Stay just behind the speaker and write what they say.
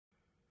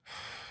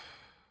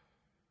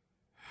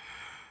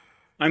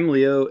I'm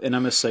Leo and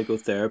I'm a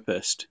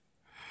psychotherapist.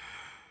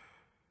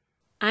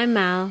 I'm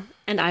Mal,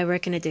 and I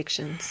work in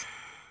addictions.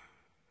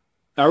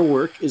 Our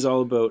work is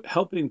all about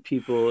helping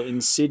people in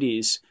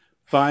cities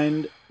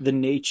find the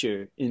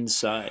nature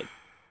inside.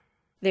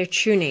 Their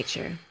true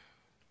nature.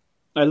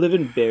 I live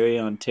in Barrie,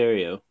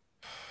 Ontario.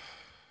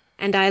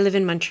 And I live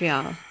in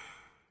Montreal.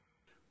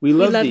 We We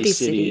love love these these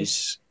cities,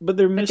 cities, but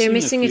they're but they're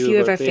missing a missing a few few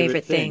of of our our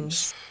favorite favorite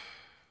things. things.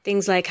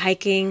 Things like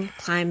hiking,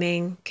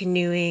 climbing,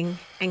 canoeing,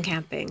 and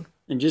camping.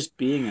 And just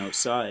being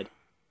outside.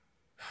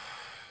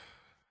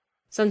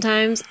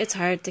 Sometimes it's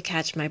hard to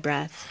catch my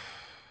breath,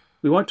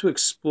 We want to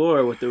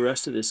explore what the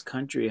rest of this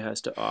country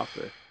has to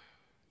offer.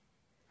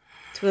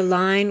 to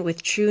align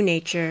with true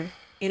nature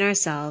in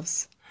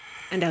ourselves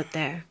and out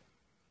there.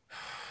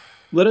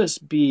 Let us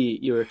be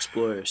your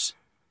explorers.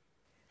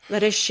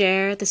 Let us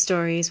share the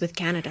stories with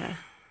Canada.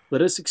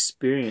 Let us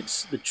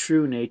experience the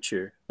true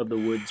nature of the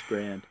woods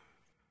brand.